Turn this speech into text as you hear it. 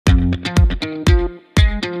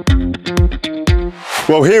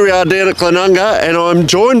Well, here we are down at Glenunga, and I'm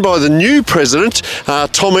joined by the new president,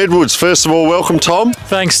 Tom Edwards. First of all, welcome, Tom.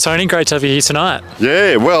 Thanks, Tony. Great to have you here tonight.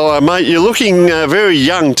 Yeah, well, mate, you're looking very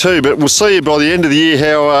young too, but we'll see by the end of the year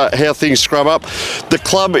how things scrub up. The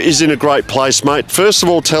club is in a great place, mate. First of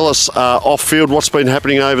all, tell us off-field what's been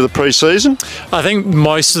happening over the pre-season. I think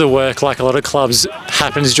most of the work, like a lot of clubs,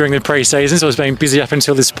 happens during the pre-season, so it's been busy up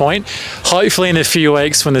until this point. Hopefully in a few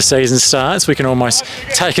weeks when the season starts, we can almost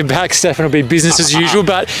take a back step and it'll be business as usual,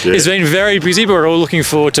 but yeah. It's been very busy, but we're all looking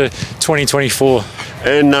forward to 2024.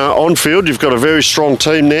 And on field, you've got a very strong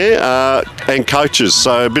team there and coaches.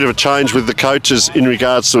 So a bit of a change with the coaches in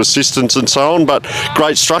regards to assistants and so on, but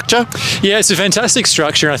great structure. Yeah, it's a fantastic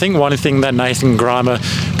structure. And I think one thing that Nathan Grima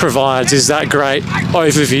provides is that great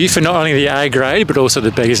overview for not only the A grade, but also the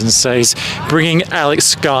Bs and Cs. Bringing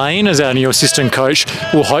Alex Guy in as our new assistant coach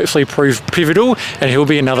will hopefully prove pivotal, and he'll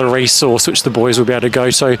be another resource which the boys will be able to go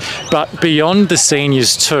to. But beyond the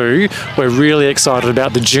seniors too, we're really excited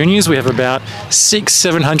about the juniors. We have about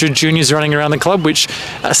 600-700 juniors running around the club, which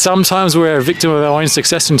sometimes we're a victim of our own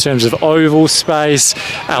success in terms of oval space,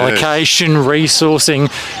 allocation, resourcing,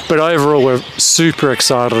 but overall we're super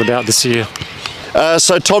excited about this year.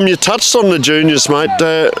 So, Tom, you touched on the juniors, mate.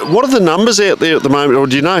 What are the numbers out there at the moment, or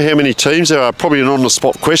do you know how many teams there are? Probably an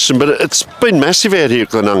on-the-spot question, but it's been massive out here at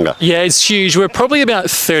Glenunga. Yeah, it's huge. We're probably about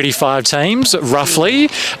 35 teams, roughly,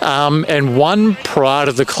 and one pride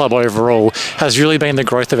of the club overall has really been the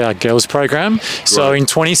growth of our girls program. So in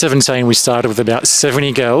 2017, we started with about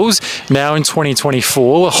 70 girls. Now in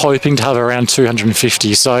 2024, we're hoping to have around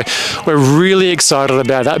 250. So we're really excited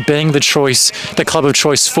about that being the choice, the club of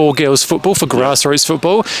choice for girls football, for grassroots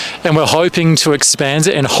football, and we're hoping to expand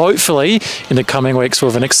it, and hopefully in the coming weeks we'll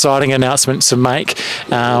have an exciting announcement to make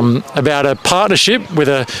about a partnership with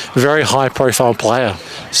a very high profile player.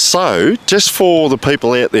 So just for the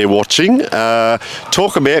people out there watching,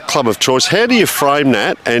 talk about club of choice. How do you frame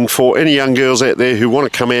that, and for any young girls out there who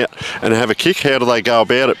want to come out and have a kick, how do they go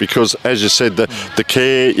about it? Because as you said, the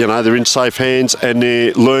care, you know, they're in safe hands and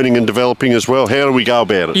they're learning and developing as well. How do we go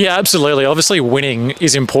about it? Yeah, absolutely. Obviously winning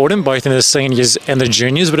is important both in the seniors and the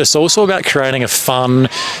juniors, but it's also about creating a fun,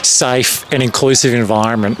 safe and inclusive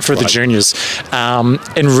environment for the juniors.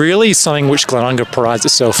 And really something which Glenunga prides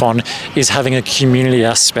itself on is having a community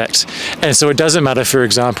aspect. And so it doesn't matter, for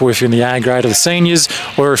example, if you're in the A grade of the seniors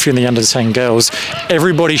or if you're in the under 10 girls,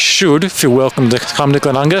 everybody should feel welcome to come to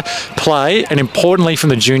Glenunga, play, and importantly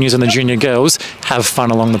from the juniors and the junior girls, have fun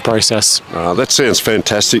along the process. That sounds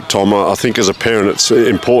fantastic, Tom. I think as a parent it's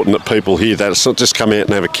important that people hear that. It's not just come out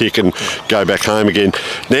and have a kick and go back home again.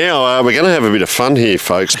 Now we're going to have a bit of fun here,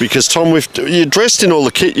 folks, because Tom, you're dressed in all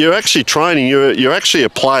the kit. You're actually training. You're actually a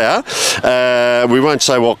player. We won't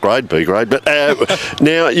say what grade, B grade, but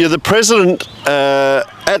now you're the president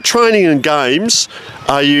at training and games.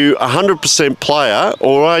 Are you 100% player,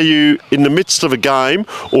 or are you in the midst of a game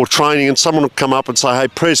or training and someone will come up and say, hey,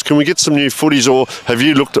 Prez, can we get some new footies, or have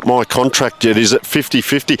you looked at my contract yet? Is it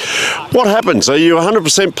 50-50? What happens? Are you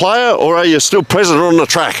 100% player, or are you still president on the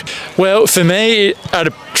track? Well, for me,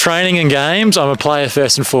 at training and games, I'm a player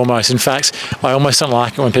first and foremost. In fact, I almost don't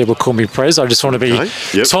like it when people call me Prez. I just want to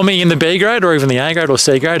be Tommy in the B grade or even the A grade or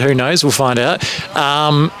C grade. Who knows? We'll find out.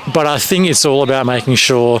 But I think it's all about making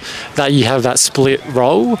sure that you have that split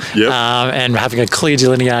role and having a clear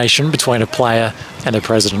delineation between a player and a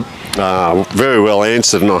president. Very well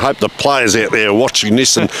answered, and I hope the players out there are watching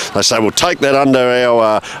this and they say, we'll take that under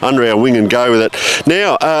our wing and go with it.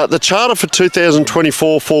 Now, the charter for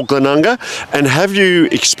 2024 for Glenunga, and have you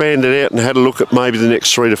expanded out and had a look at maybe the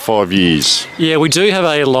next 3 to 5 years? Yeah, we do have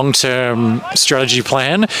a long-term strategy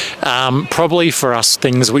plan. Probably for us,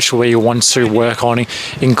 things which we want to work on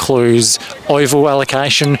includes oval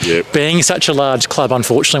allocation. Being such a large club,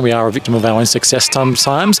 unfortunately, we are a victim of our own success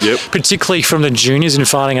sometimes, particularly from the juniors in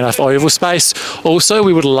finding enough oval space. Also,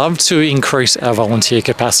 we would love to increase our volunteer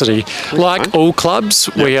capacity. Like all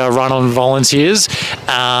clubs, we are run on volunteers,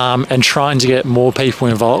 and trying to get more people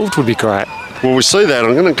involved would be great. Well, we see that.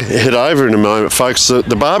 I'm going to head over in a moment, folks. The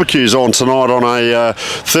barbecue's on tonight on a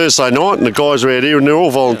Thursday night, and the guys are out here, and they're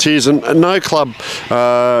all volunteers, and no club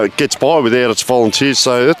gets by without its volunteers.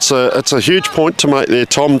 So it's a huge point to make there,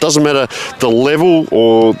 Tom. Doesn't matter the level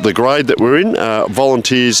or the grade that we're in,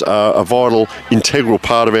 volunteers are a vital, integral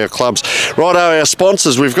part of our clubs. Righto, our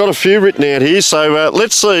sponsors, we've got a few written out here, so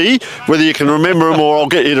let's see whether you can remember them, or I'll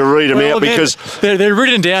get you to read them out, because they're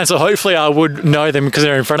written down, so hopefully I would know them because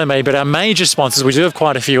they're in front of me. But our major sponsors. We do have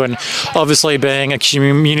quite a few, and obviously being a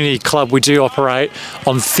community club, we do operate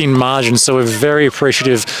on thin margins, so we're very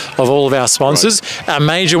appreciative of all of our sponsors. Right. Our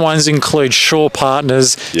major ones include Shaw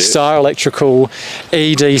Partners, Star Electrical,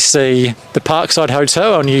 EDC, the Parkside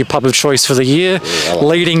Hotel, our new pub of choice for the year,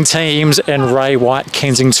 Leading Teams, and Ray White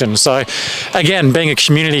Kensington. So again, being a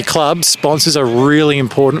community club, sponsors are really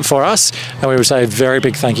important for us, and we would say a very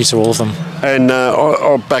big thank you to all of them. And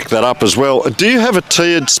I'll back that up as well. Do you have a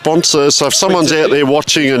tiered sponsor? So if someone's out there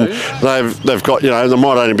watching and they've got, there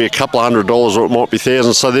might only be a couple of $100 or it might be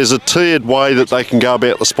thousands, so there's a tiered way that they can go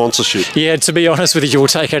about the sponsorship. Yeah, to be honest with you, we'll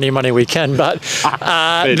take any money we can, but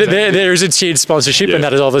there is a tiered sponsorship, and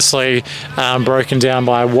that is obviously broken down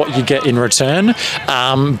by what you get in return.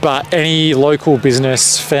 But any local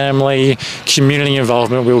business, family, community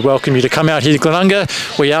involvement, we would welcome you to come out here to Glenunga.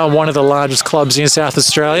 We are one of the largest clubs in South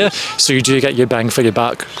Australia, so you do get your bang for your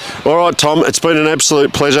buck. All right, Tom, it's been an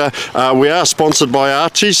absolute pleasure. We are sponsored by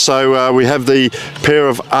Archie's, so we have the pair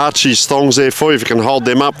of Archie's thongs there for you, if you can hold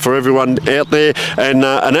them up for everyone out there. And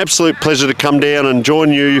an absolute pleasure to come down and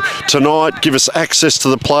join you tonight, give us access to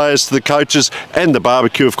the players, to the coaches, and the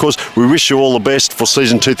barbecue, of course. We wish you all the best for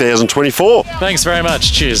season 2024. Thanks very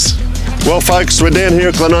much. Cheers. Well, folks, we're down here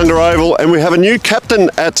at Glenunga Oval, and we have a new captain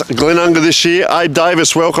at Glenunga this year, Abe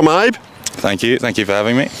Davis. Welcome, Abe. Thank you for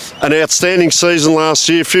having me. An outstanding season last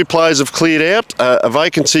year. A few players have cleared out. A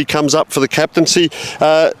vacancy comes up for the captaincy.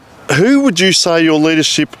 Who would you say your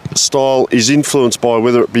leadership style is influenced by,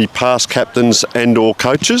 whether it be past captains and or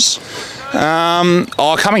coaches?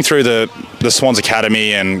 Coming through the Swans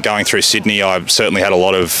Academy and going through Sydney, I've certainly had a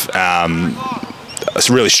lot of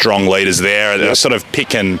really strong leaders there. I sort of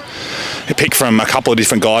pick from a couple of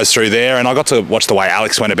different guys through there, and I got to watch the way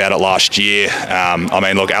Alex went about it last year.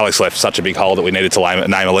 Look, Alex left such a big hole that we needed to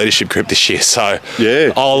name a leadership group this year. So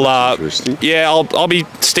I'll be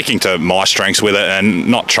sticking to my strengths with it and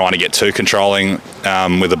not trying to get too controlling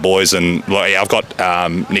with the boys. And I've got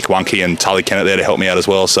Nick Wunke and Tully Kennett there to help me out as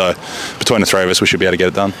well. So between the three of us, we should be able to get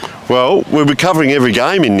it done. Well, we'll be covering every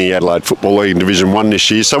game in the Adelaide Football League in Division 1 this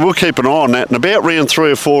year, so we'll keep an eye on that. And about round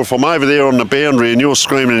 3 or 4, if I'm over there on the boundary and you're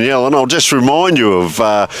screaming and yelling, I'll just remind you of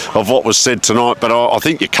what was said tonight. But I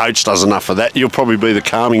think your coach does enough of that. You'll probably be the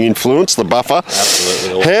calming influence, the buffer.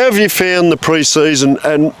 Absolutely. How have you found the pre-season?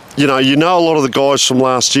 And you know a lot of the guys from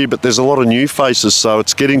last year, but there's a lot of new faces, so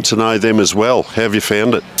it's getting to know them as well. How have you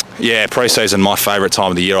found it? Yeah, pre-season, my favourite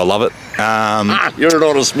time of the year. I love it. You're an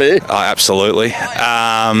honest man. Absolutely.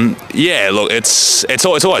 Yeah, look, it's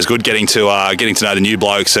always good getting to know the new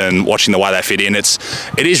blokes and watching the way they fit in. It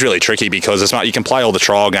is really tricky because you can play all the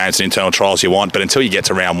trial games and internal trials you want, but until you get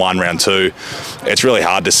to round 1, round 2, it's really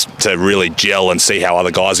hard to really gel and see how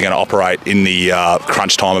other guys are going to operate in the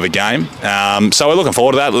crunch time of a game. So we're looking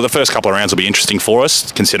forward to that. The first couple of rounds will be interesting for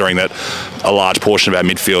us, considering that a large portion of our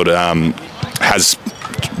midfield has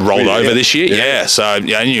rolled over this year. Yeah. So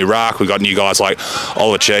new ruck. We've got new guys like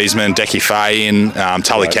Oliver Cheeseman, Decky Fay in.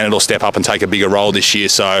 Tully Kennett will step up and take a bigger role this year.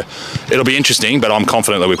 So it'll be interesting, but I'm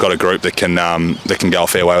confident that we've got a group that can go a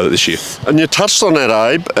fair way with it this year. And you touched on that,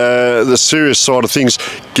 Abe, the serious side of things,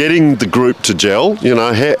 getting the group to gel.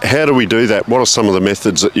 How do we do that? What are some of the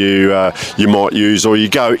methods that you might use, or you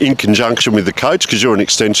go in conjunction with the coach, because you're an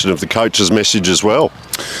extension of the coach's message as well?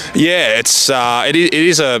 Yeah, it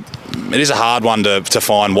is a hard one to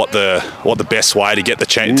find what the best way to get the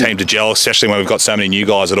team to gel, especially when we've got so many new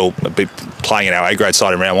guys that'll be playing in our A-grade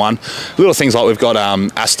side in round 1. Little things like we've got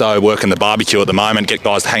Asto working the barbecue at the moment, get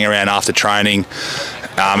guys to hang around after training.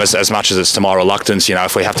 As much as it's to my reluctance,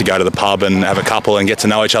 if we have to go to the pub and have a couple and get to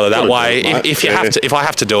know each other that way, if I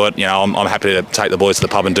have to do it, I'm happy to take the boys to the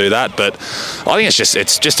pub and do that. But I think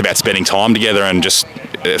it's just about spending time together, and just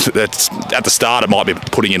at the start it might be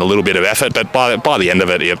putting in a little bit of effort, but by the end of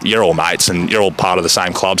it, you're all mates and you're all part of the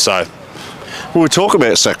same club. So. Well, we talk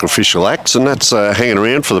about sacrificial acts, and that's hanging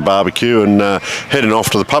around for the barbecue and heading off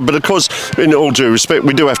to the pub. But of course, in all due respect,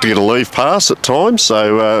 we do have to get a leave pass at times.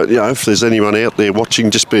 So, if there's anyone out there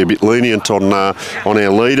watching, just be a bit lenient on our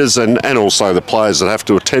leaders and also the players that have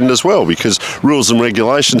to attend as well, because rules and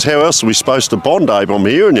regulations. How else are we supposed to bond, Abe? I'm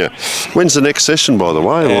hearing you. When's the next session, by the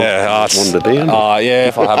way?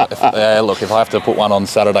 If I have to put one on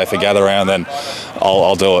Saturday for gather round, then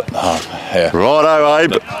I'll do it. Righto,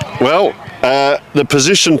 Abe. Well. The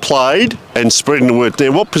position played and spreading the word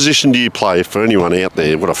there. What position do you play, for anyone out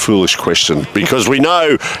there? What a foolish question, because we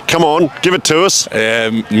know. Come on, give it to us.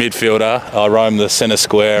 Midfielder. I roam the centre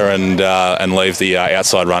square and leave the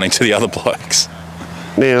outside running to the other blokes.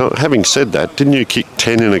 Now, having said that, didn't you kick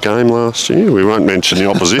 10 in a game last year? We won't mention the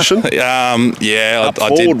opposition. Yeah, I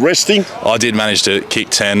forward did. Resting. I did manage to kick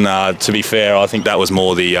 10. To be fair, I think that was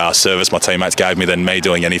more the service my teammates gave me than me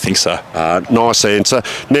doing anything. So nice answer.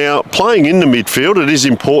 Now, playing in the midfield, it is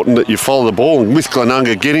important that you follow the ball. And with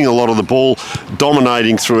Glenunga getting a lot of the ball,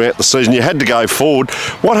 dominating throughout the season, you had to go forward.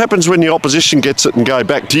 What happens when the opposition gets it and go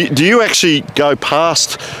back? Do you actually go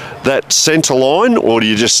past that centre line, or do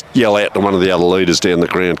you just yell out to one of the other leaders down the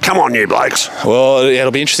ground, "Come on, you blokes"? Well,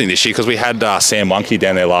 it'll be interesting this year because we had Sam Wonke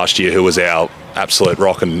down there last year, who was our absolute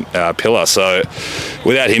rock and pillar. So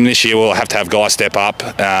without him this year, we'll have to have guys step up.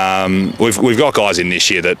 We've got guys in this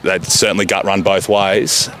year that certainly gut run both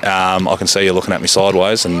ways. I can see you looking at me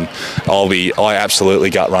sideways, and I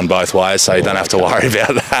absolutely gut run both ways, so you don't have to worry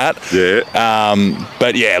about that. Yeah.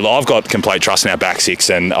 But yeah, I've got complete trust in our back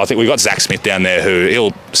six, and I think we've got Zach Smith down there who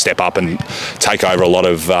he'll step up and take over a lot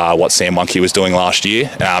of what Sam Wonke was doing last year,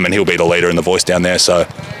 and he'll be the leader and the voice down there. So.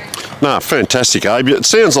 No, fantastic, Abe. It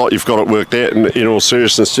sounds like you've got it worked out in all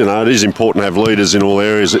seriousness. You know, it is important to have leaders in all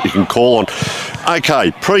areas that you can call on. Okay,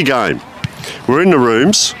 pre-game. We're in the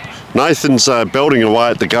rooms. Nathan's belting away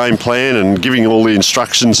at the game plan and giving all the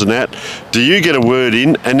instructions and that. Do you get a word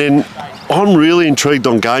in? And then I'm really intrigued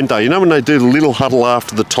on game day. You know when they do the little huddle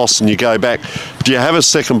after the toss and you go back, do you have a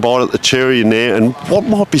second bite at the cherry in there? And what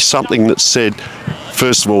might be something that's said?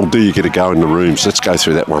 First of all, do you get a go in the rooms? Let's go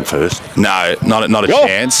through that one first. No, not a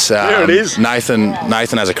chance. There it is. Nathan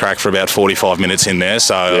has a crack for about 45 minutes in there.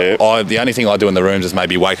 So the only thing I do in the rooms is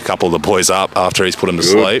maybe wake a couple of the boys up after he's put them to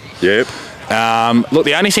sleep. Yep. Look,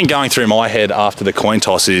 the only thing going through my head after the coin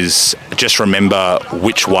toss is just remember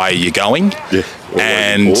which way you're going. Yeah.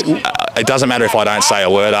 And it doesn't matter if I don't say a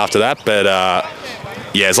word after that, but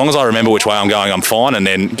yeah, as long as I remember which way I'm going, I'm fine, and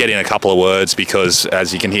then get in a couple of words because,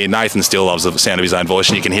 as you can hear, Nathan still loves the sound of his own voice,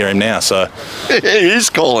 and you can hear him now. So he is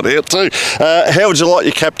calling out too. How would you like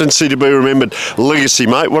your captaincy to be remembered? Legacy,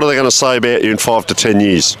 mate. What are they going to say about you in 5 to 10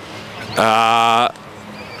 years?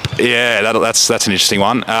 Yeah, that's an interesting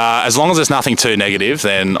one. As long as there's nothing too negative,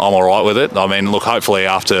 then I'm all right with it. I mean, look, hopefully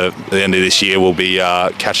after the end of this year, we'll be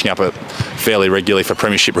catching up fairly regularly for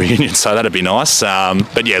premiership reunions, so that'd be nice.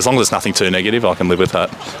 But yeah, as long as there's nothing too negative, I can live with that.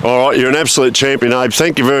 All right, you're an absolute champion, Abe.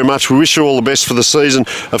 Thank you very much. We wish you all the best for the season.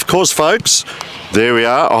 Of course, folks, there we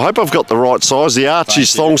are. I hope I've got the right size. The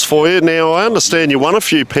Archie's thongs for you. Now, I understand you won a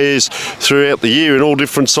few pairs throughout the year in all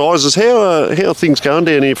different sizes. How are things going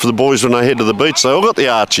down here for the boys when they head to the beach? They all got the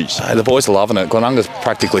Archies. The boys are loving it. Glenunga's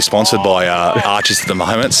practically sponsored by Archies at the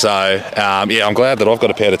moment. So, yeah, I'm glad that I've got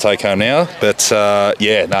a pair to take home now. But,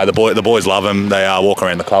 yeah, no, the boys love them. They walk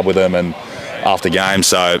around the club with them and after games.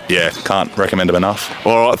 So, yeah, can't recommend them enough.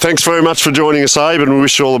 All right, thanks very much for joining us, Abe, and we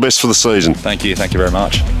wish you all the best for the season. Thank you very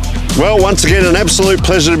much. Well, once again, an absolute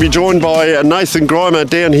pleasure to be joined by Nathan Grima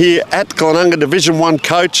down here at Glenunga Division 1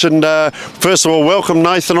 coach. And first of all, welcome,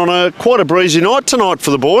 Nathan, on quite a breezy night tonight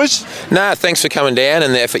for the boys. No, thanks for coming down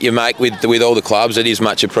and the effort you make with all the clubs. It is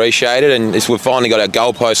much appreciated. And we've finally got our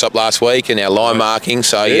goalposts up last week and our line marking.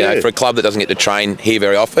 So, you know, for a club that doesn't get to train here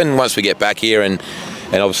very often, once we get back here and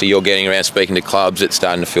obviously you're getting around speaking to clubs, it's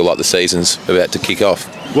starting to feel like the season's about to kick off.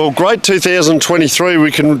 Well, great 2023. We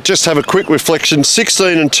can just have a quick reflection.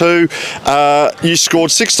 16-2. You scored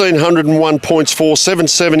 1,601 points for,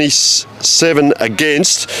 777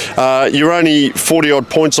 against. You're only 40-odd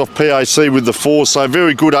points off PAC with the 4, so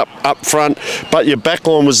very good up front. But your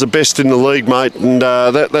backline was the best in the league, mate, and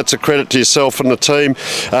that's a credit to yourself and the team.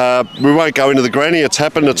 We won't go into the granny. It's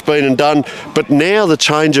happened. It's been and done. But now the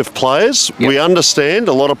change of players. Yep. We understand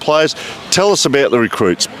a lot of players. Tell us about the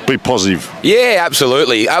recruits. Be positive. Yeah,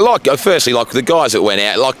 absolutely. Firstly, the guys that went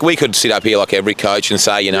out, we could sit up here like every coach and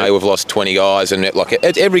say, you know, we've lost 20 guys, and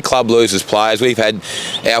every club loses players. We've had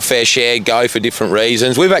our fair share go for different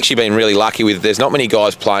reasons. We've actually been really lucky with, there's not many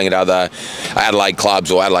guys playing at other Adelaide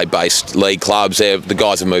clubs or Adelaide-based league clubs. The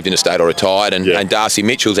guys have moved interstate or retired, and Darcy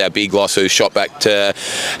Mitchell's our big loss, who's shot back to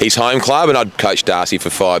his home club, and I'd coached Darcy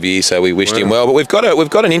for 5 years, so we wished him well. But we've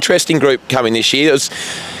got an interesting group coming this year. It's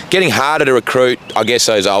getting harder to recruit, I guess,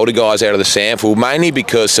 those older guys out of the sample, mainly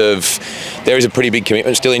because there is a pretty big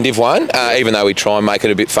commitment still in Div 1, even though we try and make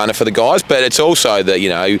it a bit funner for the guys. But it's also that, you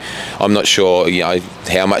know, I'm not sure, you know,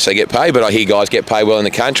 how much they get paid, but I hear guys get paid well in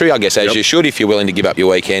the country, I guess, as you should, if you're willing to give up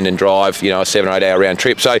your weekend and drive, you know, a 7 or 8 hour round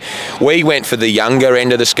trip. So we went for the younger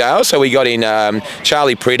end of the scale. So we got in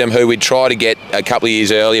Charlie Pridham, who we'd try to get a couple of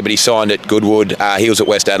years earlier, but he signed at Goodwood. He was at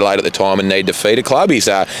West Adelaide at the time and needed to feed a club. He's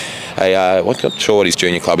I'm not sure what his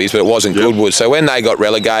junior club is, but it wasn't Goodwood. So when they got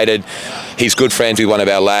relegated, he's good friends with one of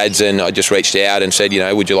our lads, and I just reached out and said,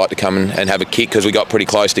 would you like to come and have a kick, because we got pretty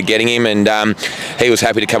close to getting him, and he was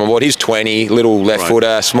happy to come aboard. He's 20, little left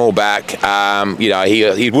footer, small back.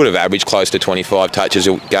 He would have averaged close to 25 touches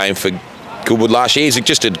a game for Goodwood last year. He's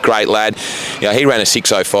just a great lad. He ran a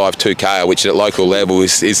 6:05 2K, which at local level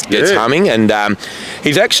gets humming, and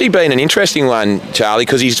he's actually been an interesting one, Charlie,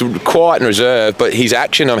 because he's quiet and reserved, but his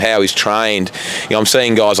action of how he's trained. I'm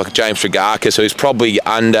seeing guys like James Stragakis, who's probably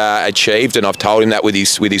underachieved, and I've told him that with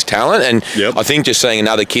his talent, and I think just seeing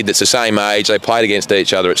another kid that's the same age, they played against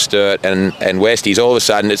each other at Sturt and Westies, all of a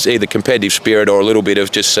sudden it's either competitive spirit or a little bit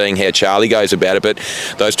of just seeing how Charlie goes about it. But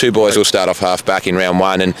those two boys will start off half back in round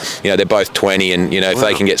one, and they're both 20, and if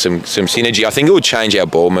they can get some synergy, I think it would change our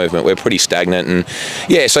ball movement. We're pretty stagnant,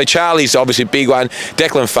 and so Charlie's obviously a big one.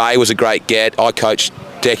 Declan Fay was a great get. I coached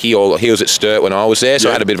Decky, or he was at Sturt when I was there, so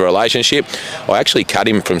I had a bit of a relationship. I actually cut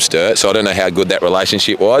him from Sturt, so I don't know how good that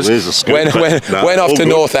relationship was. Went off to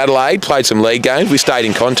North Adelaide, played some league games. We stayed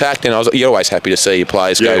in contact, and you're always happy to see your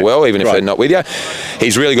players go well, even if they're not with you.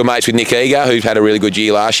 He's really good mates with Nick Eager, who had a really good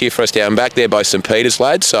year last year for us down back. They're both St Peter's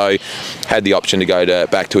lads, so had the option to go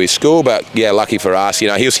back to his school. But lucky for us, he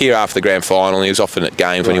was here after the grand final, and he was often at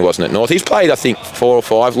games when he wasn't at North. He's played, I think, 4 or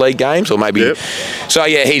 5 league games, or maybe. So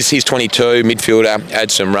he's 22, midfielder,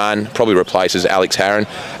 had some run, probably replaces Alex Harron.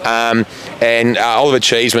 And Oliver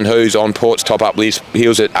Cheeseman, who's on Port's top-up list, he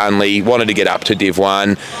was at Unley, wanted to get up to Div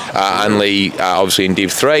 1. Unley, obviously in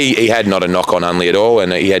Div 3, he had not a knock on Unley at all,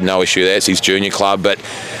 and he had no issue there. It's his junior club, but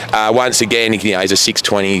once again, he's a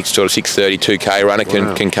 6:20, sort of 6:30, 2K runner,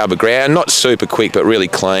 can cover ground. Not super quick, but really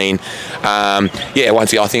clean.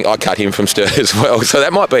 Once again, I think I cut him from Sturt as well, so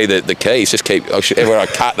that might be the key. It's just keep, everywhere I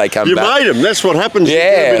cut, they come back. You made him, that's what happens. You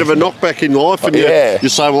get a bit of a knockback in life, and you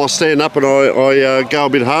say, well, I stand up and I go a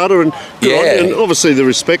bit harder, and and obviously the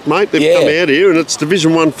respect, mate. They've come out here, and it's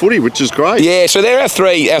Division 1 footy, which is great. Yeah, so they're our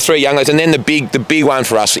three young lads, and then the big one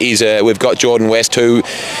for us is we've got Jordan West, who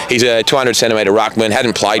he's a 200 centimetre ruckman,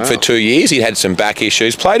 hadn't played for 2 years. He had some back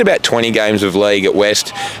issues, played about 20 games of league at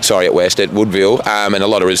Woodville, and a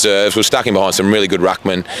lot of reserves. Was stuck in behind some really good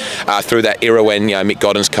ruckmen through that era when Mick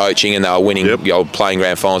Godden's coaching, and they were winning, playing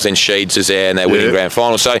grand finals. Then Sheeds is there, and they're winning grand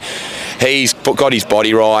finals. So he's got his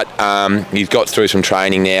body right. He's got through some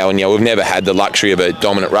training now, and we've never had the luxury of a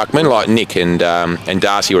dominant ruckman. Like Nick and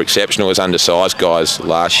Darcy were exceptional as undersized guys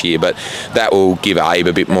last year, but that will give Abe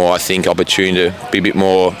a bit more, I think, opportunity to be a bit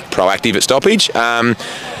more proactive at stoppage.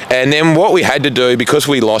 And then what we had to do, because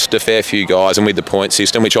we lost a fair few guys, and with the point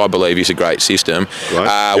system, which I believe is a great system,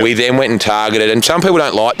 we then went and targeted, and some people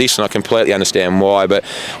don't like this, and I completely understand why, but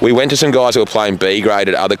we went to some guys who were playing B grade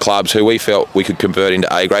at other clubs who we felt we could convert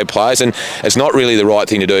into A grade players, and it's not really the right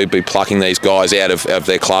thing to do, be plucking these guys out of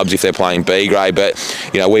their clubs if they're playing B grade, but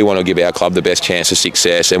we want to give our club the best chance of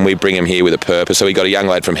success, and we bring them here with a purpose. So we got a young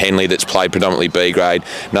lad from Henley that's played predominantly B grade,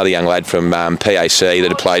 another young lad from PAC that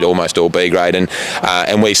had played almost all B grade, and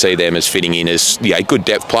we see them as fitting in as good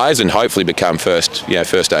depth players, and hopefully become first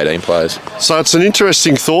 18 players. So it's an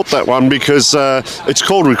interesting thought, that one, because it's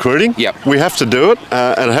called recruiting. We have to do it,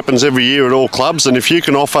 and it happens every year at all clubs. And if you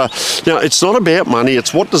can offer, it's not about money,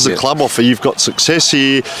 it's what does the club offer. You've got success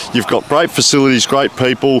here, you've got great facilities, great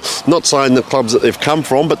people. Not saying the clubs that they've come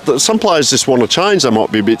from, but some players just want to change. They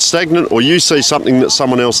might be a bit stagnant, or you see something that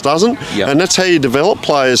someone else doesn't, and that's how you develop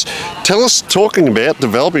players. Tell us, talking about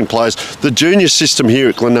developing players, the junior system here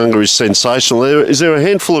at Glenunga is sensational. Is there a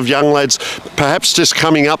handful of young lads perhaps just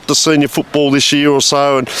coming up to senior football this year or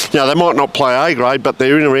so, and they might not play A grade, but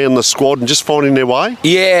they're in around the squad and just finding their way?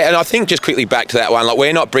 Yeah, and I think just quickly back to that one, like,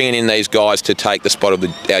 we're not bringing in these guys to take the spot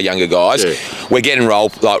of our younger guys. We're getting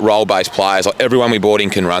role-based players. Like, everyone we brought in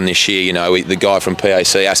can run this year. The guy from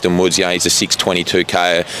PAC, Aston Woods, he's a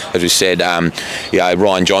 6'22", as we said.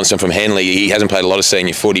 Ryan Johnson from Henley, he hasn't played a lot of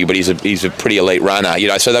senior footy, but he's a pretty elite runner.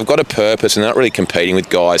 So they've got a purpose, and they're not really competing with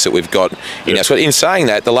guys that we've got in our squad. In saying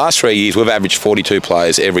that, the last 3 years we've averaged 42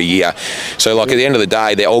 players every year. So at the end of the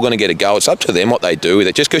day, they're all going to get a go. It's up to them what they do with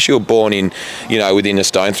it. Just because you were born in, within a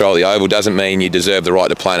stone throw of the Oval doesn't mean you deserve the right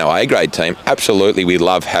to play in our A grade team. Absolutely, we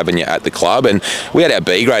love having you at the club, and we had our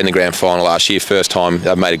B grade in the grand final last year. First time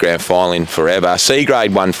they've made a grand final in forever. C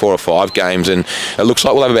grade won 4 or 5 games, and it looks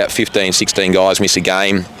like we'll have about 15, 16 guys miss a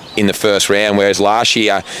game in the first round, whereas last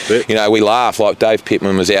year, we laughed. Like, Dave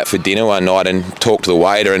Pittman was out for dinner one night and talked to the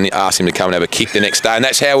waiter and asked him to come and have a kick the next day, and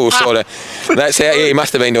that's how we were he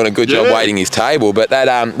must have been doing a good job waiting his table, but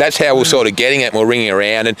that's how we're sort of getting it, and we're ringing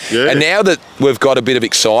around, and now that we've got a bit of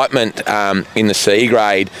excitement in the C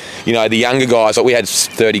grade, the younger guys, like we had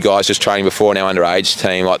 30 guys just training before in our underage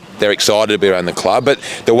team, like they're excited to be around the club. But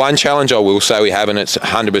the one challenge I will say we have, and it's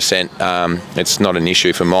 100%, it's not an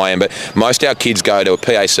issue from my end, but most of our kids go to a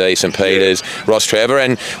PAC, St Peters, Ross Trevor,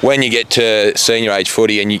 and when you get to senior age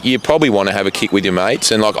footy, and you probably want to have a kick with your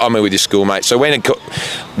mates, and like I'm with your schoolmates. So when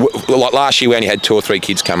like last year, we only had 2 or 3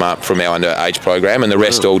 kids come up from our underage program, and the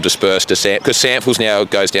rest all dispersed to because Samples now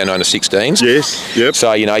goes down to under 16s. Yes, yep.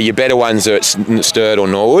 So your better ones are at Sturt or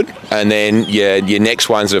Norwood, and then your next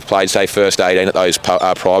ones that have played, say, first 18 at those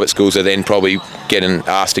private schools are then probably getting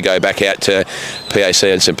asked to go back out to PAC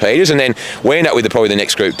and St Peters, and then we end up with probably the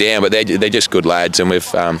next group down. But they're just good lads, and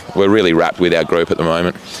we're really wrapped with our group at the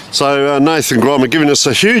moment. So Nathan Grima giving us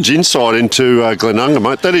a huge insight into Glenunga,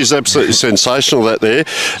 mate. That is absolutely sensational. That there,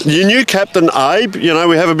 your new captain Abe. You know,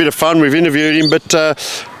 we have a bit of fun. We've interviewed him, but.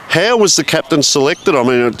 How was the captain selected? I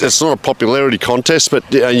mean, it's not a popularity contest, but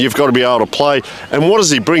you've got to be able to play. And what does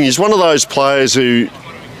he bring? He's one of those players who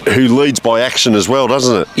leads by action as well,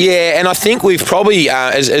 doesn't it? Yeah, and I think we've probably,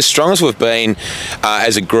 as strong as we've been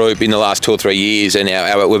as a group in the last 2 or 3 years, and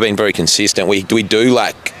we've been very consistent, we do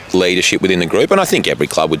lack leadership within the group, and I think every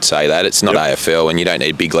club would say that. It's not AFL, and you don't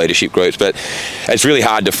need big leadership groups, but it's really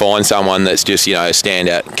hard to find someone that's just, a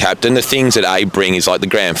standout captain. The things that Abe bring is like the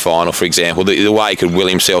grand final, for example, the way he could will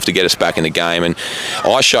himself to get us back in the game. And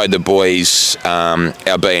I showed the boys our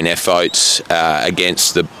BNF votes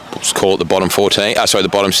against let's call it the bottom 14,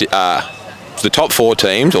 the top 4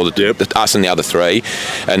 teams, or us and the other 3,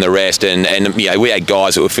 and the rest, and we had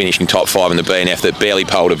guys that were finishing top 5 in the BNF that barely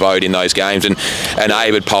polled a vote in those games, and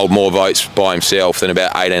Abe had polled more votes by himself than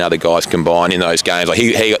about 18 other guys combined in those games. Like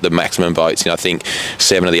he got the maximum votes in I think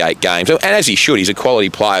 7 of the 8 games, and as he should. He's a quality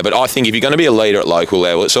player, but I think if you're going to be a leader at local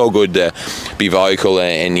level, it's all good to be vocal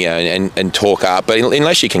and talk up, but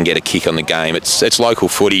unless you can get a kick on the game, it's local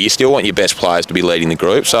footy. You still want your best players to be leading the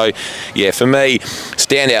group. So yeah, for me,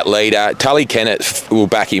 standout leader. Tully Kennett will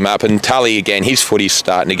back him up, and Tully again, his footy's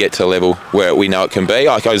starting to get to the level where we know it can be.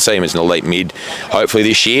 I can see him as an elite mid hopefully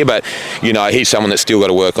this year, but he's someone that's still got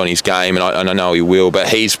to work on his game, and I know he will, but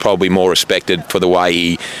he's probably more respected for the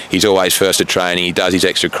way he's always first at training, he does his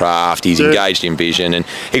extra craft, he's engaged in vision, and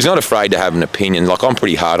he's not afraid to have an opinion. Like, I'm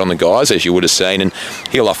pretty hard on the guys, as you would have seen, and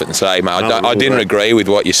he'll often say, mate, I didn't agree with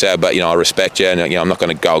what you said, but I respect you, and I'm not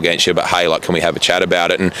going to go against you, but hey, like, can we have a chat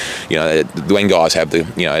about it? And when guys have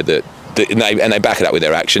and they back it up with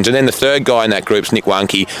their actions. And then the third guy in that group's Nick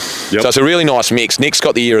Wunke. So it's a really nice mix. Nick's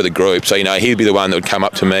got the ear of the group, so he'd be the one that would come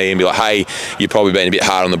up to me and be like, hey, you've probably been a bit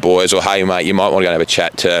hard on the boys, or hey mate, you might want to go and have a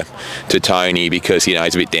chat to Tony because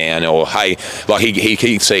he's a bit down, or hey, like he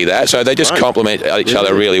can see that. So they just complement each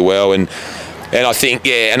other really well. And I think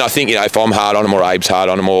if I'm hard on him, or Abe's hard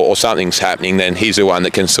on him, or something's happening, then he's the one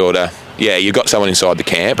that can sort of, you've got someone inside the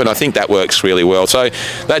camp, and I think that works really well. So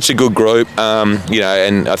that's a good group,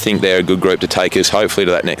 and I think they're a good group to take us hopefully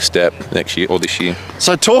to that next step next year or this year.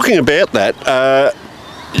 So talking about that,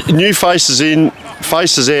 new faces in,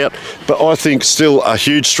 faces out, but I think still a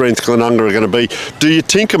huge strength Glenunga are going to be. Do you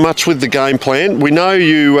tinker much with the game plan? We know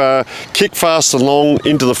you kick fast and long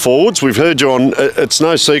into the forwards. We've heard you on, it's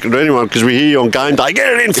no secret to anyone because we hear you on game day,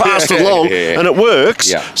 get it in fast and long, and it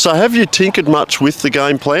works. Yeah. So have you tinkered much with the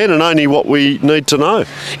game plan, and only what we need to know?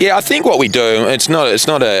 Yeah, I think what we do, it's not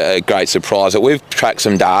a great surprise, but we've tracked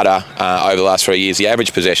some data over the last 3 years. The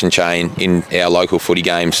average possession chain in our local footy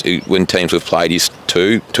games when teams we've played is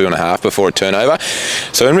 2.5 before a turnover.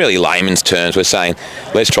 So in really layman's terms, we're saying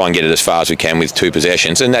let's try and get it as far as we can with 2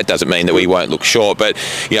 possessions, and that doesn't mean that we won't look short, but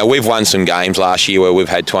we've won some games last year where we've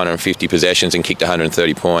had 250 possessions and kicked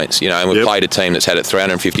 130 points, and we've played a team that's had it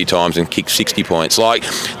 350 times and kicked 60 points. Like,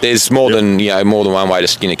 there's more than one way to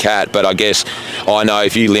skin a cat, but I guess I know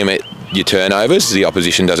if you limit your turnovers, the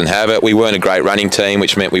opposition doesn't have it. We weren't a great running team,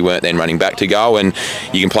 which meant we weren't then running back to goal, and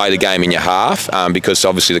you can play the game in your half because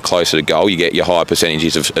obviously the closer to goal you get, your higher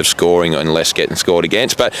percentages of scoring and less getting scored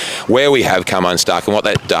against. But where we have come unstuck, and what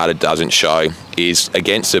that data doesn't show, is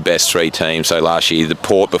against the best 3 teams. So last year, the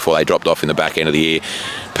Port, before they dropped off in the back end of the year,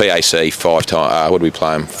 PAC 5 times, what did we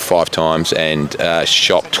play them? 5 times, and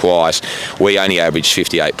Shock twice. We only averaged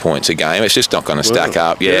 58 points a game. It's just not going to stack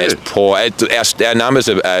up. Yeah, it's poor. Our numbers,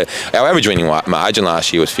 our average winning margin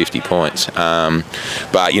last year was 50 points.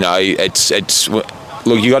 But it's.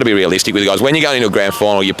 Look, you've got to be realistic with the guys. When you're going into a grand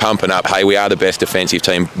final, you're pumping up, hey, we are the best defensive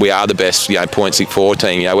team. We are the best, points for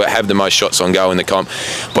team. We have the most shots on goal in the comp.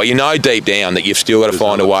 But deep down that you've still got to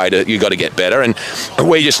find a way you've got to get better. And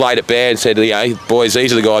we just laid it bare and said, boys,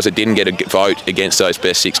 these are the guys that didn't get a vote against those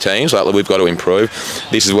best 6 teams. Like, we've got to improve.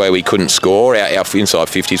 This is where we couldn't score. Our inside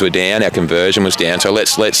 50s were down. Our conversion was down. So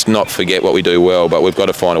let's not forget what we do well, but we've got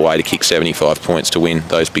to find a way to kick 75 points to win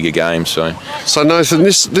those bigger games. So Nathan,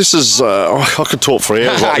 this is, I could talk for for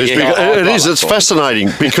hours like this. Yeah, it is. It's fascinating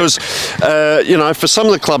because, you know, for some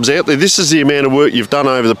of the clubs out there, this is the amount of work you've done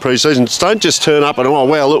over the pre-season. Don't just turn up and, oh,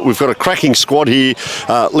 well, look, we've got a cracking squad here.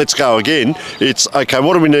 Let's go again. It's, okay,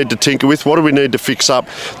 what do we need to tinker with? What do we need to fix up?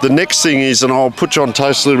 The next thing is, and I'll put you on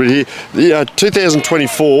toast a little bit here,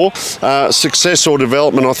 2024 success or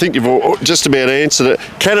development, I think you've just about answered it.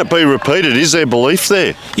 Can it be repeated? Is there belief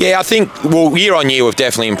there? Yeah, I think, well, year on year we've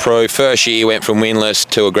definitely improved. First year went from winless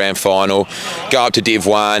to a grand final, go up to Div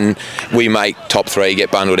 1, we make top 3,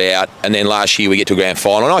 get bundled out, and then last year we get to a grand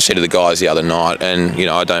final. And I said to the guys the other night, and you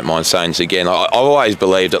know, I don't mind saying this again, I've always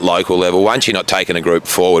believed at local level, once you're not taking a group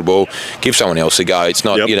forward, well, give someone else a go. It's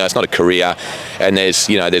not, you know, it's not a career, and there's,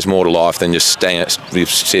 you know, there's more to life than just staying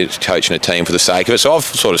coaching a team for the sake of it. So I've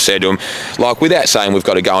sort of said to them, like, without saying we've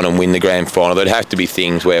got to go on and win the grand final, there'd have to be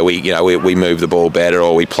things where we, you know, we move the ball better,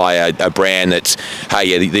 or we play a brand that's, hey,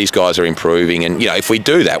 yeah, these guys are improving, and you know, if we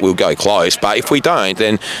do that, we'll go close. But if we don't,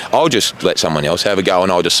 then I'll just let someone else have a go,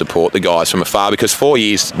 and I'll just support the guys from afar, because 4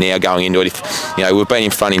 years now going into it, if, you know, we've been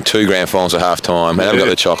in front in 2 grand finals at half time, and I haven't got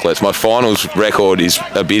the chocolates. My finals record is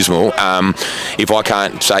abysmal. If I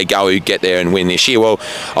can't say go get there and win this year, well,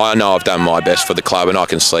 I know I've done my best for the club, and I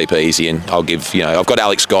can sleep easy. And I'll give, you know, I've got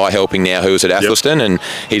Alex Guy helping now, who's at Athelston, and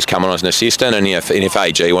he's coming on as an assistant. And, you know, if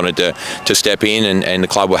AG wanted to step in and the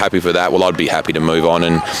club were happy for that, well, I'd be happy to move on.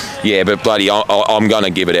 And yeah, but bloody, I'm going to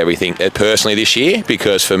give it everything personally this year,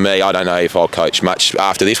 because for me, I don't know if I'll coach much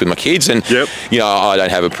after this with my kids, and you know, I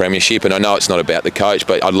don't have a premiership, and I know it's not about the coach,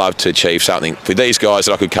 but I'd love to achieve something with these guys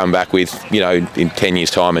that I could come back with, you know, in 10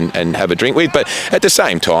 years' time and have a drink with. But at the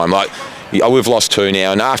same time, like, we've lost 2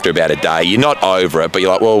 now, and after about a day, you're not over it, but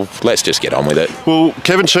you're like, well, let's just get on with it. Well,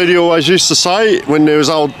 Kevin Sheedy always used to say, when there was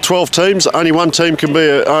old 12 teams, only one coach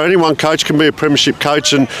can be a premiership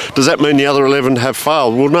coach, and does that mean the other 11 have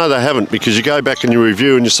failed? Well, no, they haven't, because you go back and you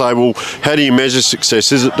review and you say, well, how do you measure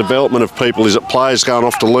success? Is it development of people? Is it players going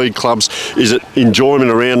off to league clubs? Is it enjoyment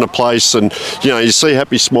around the place? And, you know, you see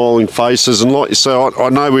happy smiling faces, and like you say, I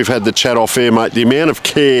know we've had the chat off air, mate, the amount of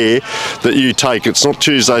care that you take, it's not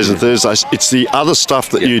Tuesdays and Thursdays, it's the other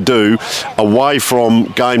stuff that you do away from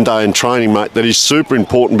game day and training, mate, that is super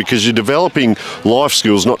important, because you're developing life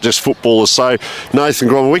skills, not just footballers. So, Nathan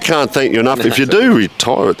Grima, we can't thank you enough. If you do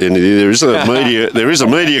retire at the end of the year, there is a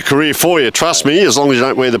media career for you, trust me, as long as you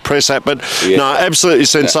don't wear the press hat. But no, absolutely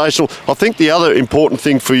sensational. I think the other important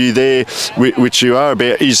thing for you there, which you are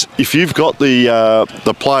about, is if you've got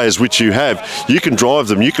the players, which you have, you can drive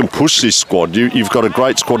them, you can push this squad. You've got a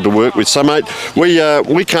great squad to work with. So, mate,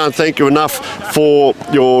 we can't thank you enough for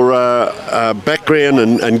your background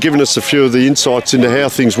and giving us a few of the insights into how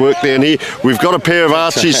things work down here. We've got a pair of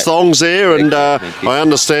Archie's thongs there, and I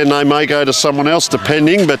understand they may go to someone else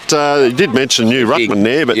depending, but you did mention new ruckman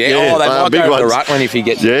there, but they might big go ones. to the ruckman if he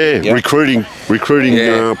gets recruiting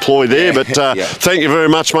ploy there, but thank you very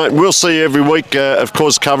much, mate. We'll see you every week, of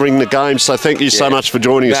course, covering the game, so thank you so much for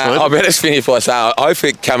joining us, mate. I better finish by saying, I hope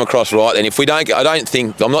it come across right, and if we don't,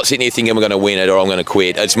 I'm not sitting here thinking we're going to win it or I'm going to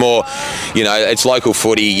quit. It's more, you know, it's local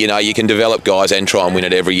footy. You know, you can develop guys and try and win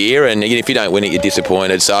it every year, and if you don't win it, you're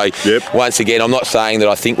disappointed. So once again, I'm not saying that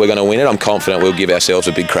I think we're going to win it. I'm confident we'll give ourselves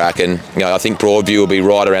a big crack, and you know, I think Broadview will be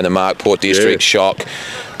right around the mark. Port District, Shock,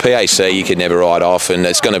 PAC, you could never write off, and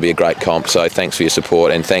it's going to be a great comp. So thanks for your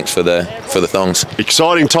support, and thanks for the thongs.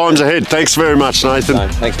 Exciting times ahead. Thanks very much, Nathan.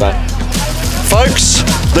 Thanks, mate. Folks,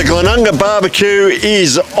 the Glenunga barbecue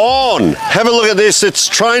is on. Have a look at this. It's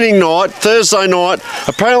training night, Thursday night.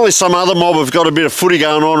 Apparently some other mob have got a bit of footy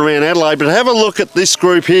going on around Adelaide, but have a look at this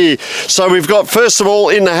group here. So we've got, first of all,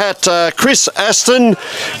 in the hat, Chris Aston.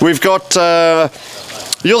 We've got...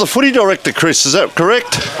 you're the footy director, Chris, is that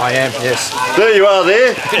correct? I am, yes. There you are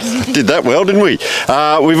there. Did that well, didn't we?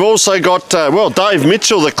 We've also got, Dave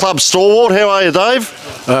Mitchell, the club stalwart. How are you, Dave?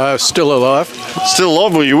 Still alive. Still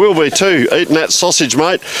alive? Well, you will be too, eating that sausage,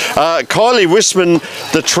 mate. Kylie Wisman,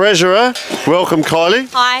 the treasurer. Welcome, Kylie.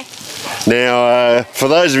 Hi. Now, for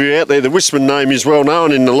those of you out there, the Wisman name is well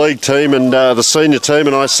known in the league team and the senior team,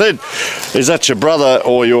 and I said, is that your brother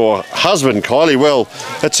or your husband, Kylie? Well,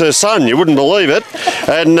 it's her son, you wouldn't believe it.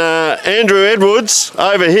 And Andrew Edwards,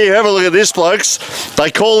 over here, have a look at this, blokes.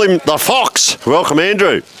 They call him the Fox. Welcome,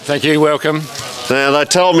 Andrew. Thank you, welcome. Now, they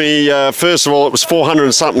told me, first of all, it was 400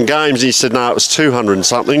 and something games. He said, no, it was 200 and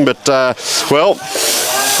something. But, well,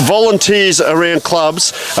 volunteers around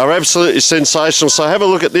clubs are absolutely sensational. So have a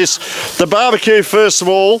look at this. The barbecue, first of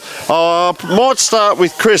all, might start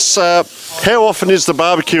with Chris. How often is the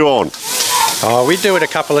barbecue on? We do it a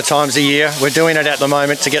couple of times a year. We're doing it at the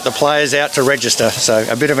moment to get the players out to register, so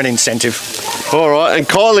a bit of an incentive. All right, and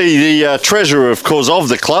Kylie, the treasurer, of course, of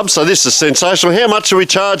the club, so this is sensational. How much are we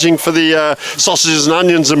charging for the sausages and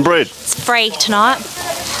onions and bread? It's free tonight.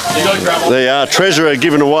 The treasurer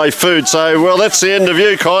giving away food. So, well, that's the end of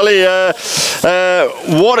you, Kylie.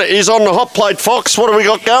 What is on the hot plate, Fox? What have we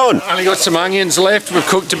got going? Only got some onions left. We've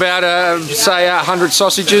cooked about, say, 100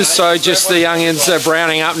 sausages, so just the onions are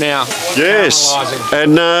browning up now. Yes.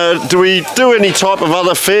 And do we do any type of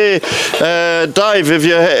other fare? Dave, have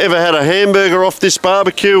you ever had a hamburger off this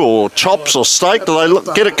barbecue, or chops or steak? Do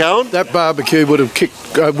they get it going? That barbecue would have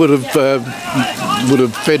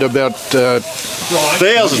fed about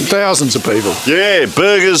thousands of people. Yeah,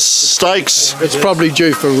 burgers, steaks. It's probably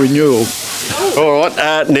due for renewal. All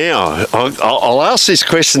right, now I'll ask this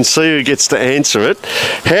question, see who gets to answer it.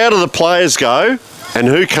 How do the players go, and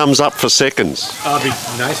who comes up for seconds? I'll be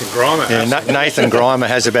Nathan Grima. Yeah, Nathan Grima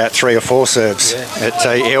has about 3 or 4 serves.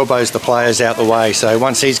 He elbows the players out the way, so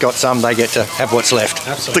once he's got some, they get to have what's left.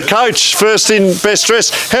 Absolutely. The coach, first in, best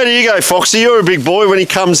dressed. How do you go, Foxy? You're a big boy. When he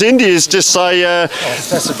comes in, do you just say,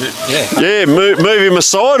 that's a bit, yeah, move him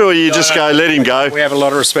aside, or you just go, let him go? We have a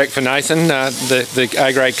lot of respect for Nathan, the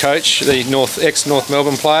A-grade coach, the ex-North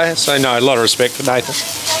Melbourne player, so no, a lot of respect for Nathan.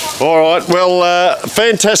 All right, well,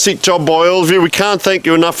 fantastic job by all of you. We can't thank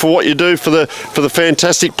you enough for what you do for the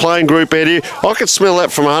fantastic playing group out here. I could smell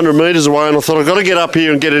that from 100 metres away, and I thought I've got to get up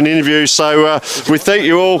here and get an interview. So we thank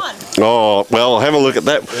you all. Oh, well, have a look at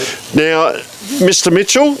that. Now, Mr.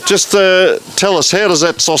 Mitchell, just tell us, how does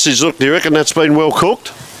that sausage look? Do you reckon that's been well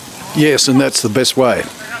cooked? Yes, and that's the best way.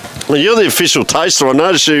 Well, you're the official taster. I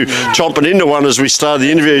noticed you chomping into one as we started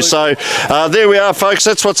the interview. So there we are, folks.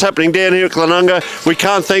 That's what's happening down here at Glenunga. We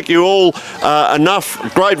can't thank you all enough.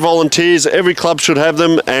 Great volunteers. Every club should have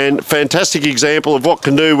them, and fantastic example of what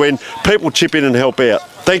can do when people chip in and help out.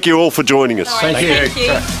 Thank you all for joining us. Thank you.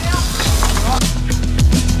 Thank you.